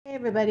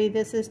Everybody,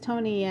 this is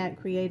Tony at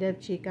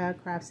Creative Chica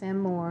Crafts and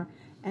More,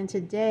 and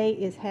today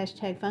is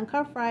hashtag Fun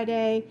Card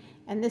Friday,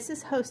 and this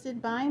is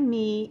hosted by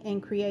me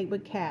and Create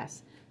with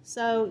Cass.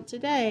 So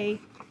today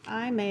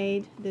I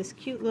made this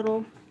cute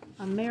little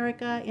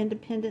America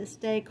Independence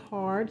Day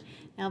card.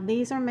 Now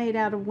these are made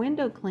out of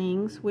window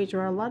clings, which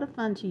are a lot of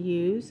fun to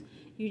use.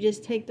 You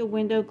just take the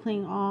window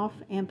cling off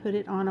and put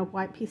it on a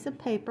white piece of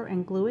paper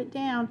and glue it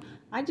down.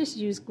 I just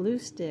use glue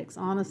sticks,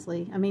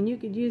 honestly. I mean, you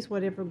could use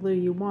whatever glue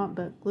you want,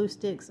 but glue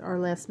sticks are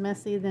less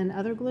messy than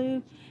other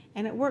glue,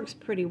 and it works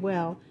pretty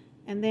well.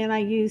 And then I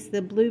use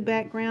the blue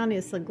background.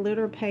 It's a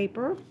glitter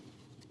paper.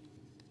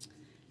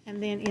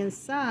 And then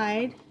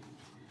inside,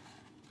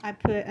 I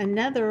put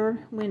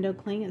another window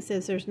cling. It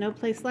says there's no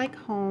place like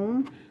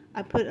home.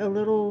 I put a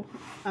little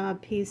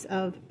piece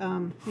of,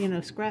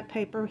 scrap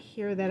paper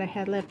here that I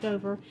had left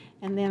over,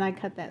 and then I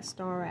cut that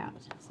star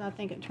out. So I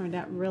think it turned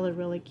out really,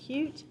 really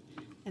cute.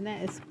 And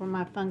that is for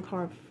my Fun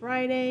Card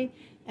Friday.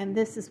 And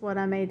this is what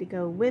I made to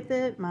go with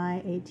it,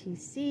 my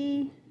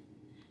ATC.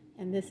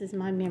 And this is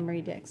my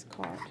Memory Decks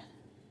card.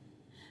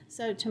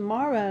 So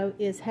tomorrow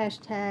is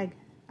hashtag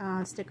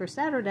Sticker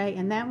Saturday,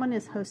 and that one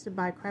is hosted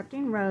by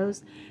Crafting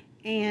Rose.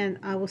 And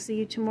I will see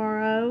you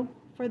tomorrow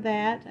for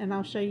that, and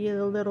I'll show you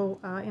the little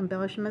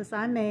embellishments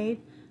I made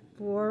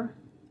for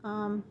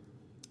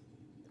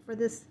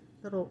this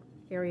little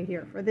area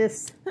here, for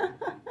this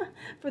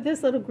for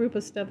this little group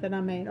of stuff that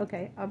I made.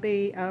 Okay, I'll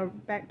be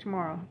back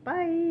tomorrow.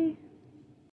 Bye.